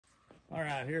All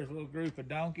right, here's a little group of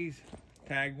donkeys.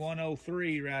 Tag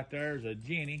 103 right there is a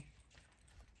Jenny.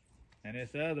 And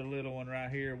this other little one right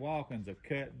here walking's a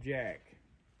cut Jack.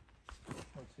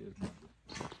 What's his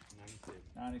number? 97.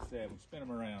 97. Spin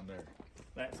them around there.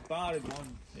 That spotted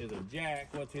one is a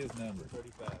Jack. What's his number?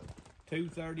 35.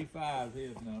 235 is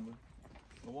his number.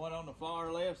 The one on the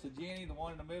far left's a Jenny. The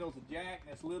one in the middle's a Jack.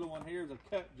 And this little one here is a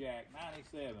cut Jack,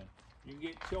 97. You can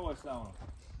get choice on them.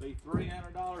 Be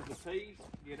 $300 a piece.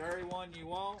 Get every one you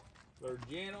want. They're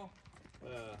gentle.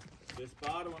 This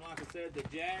bottom one, like I said, the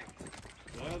Jack.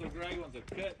 The other gray one's a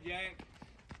cut Jack.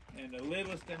 And the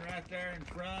littlest one right there in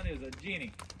front is a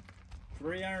Jenny.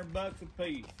 $300 a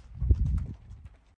piece.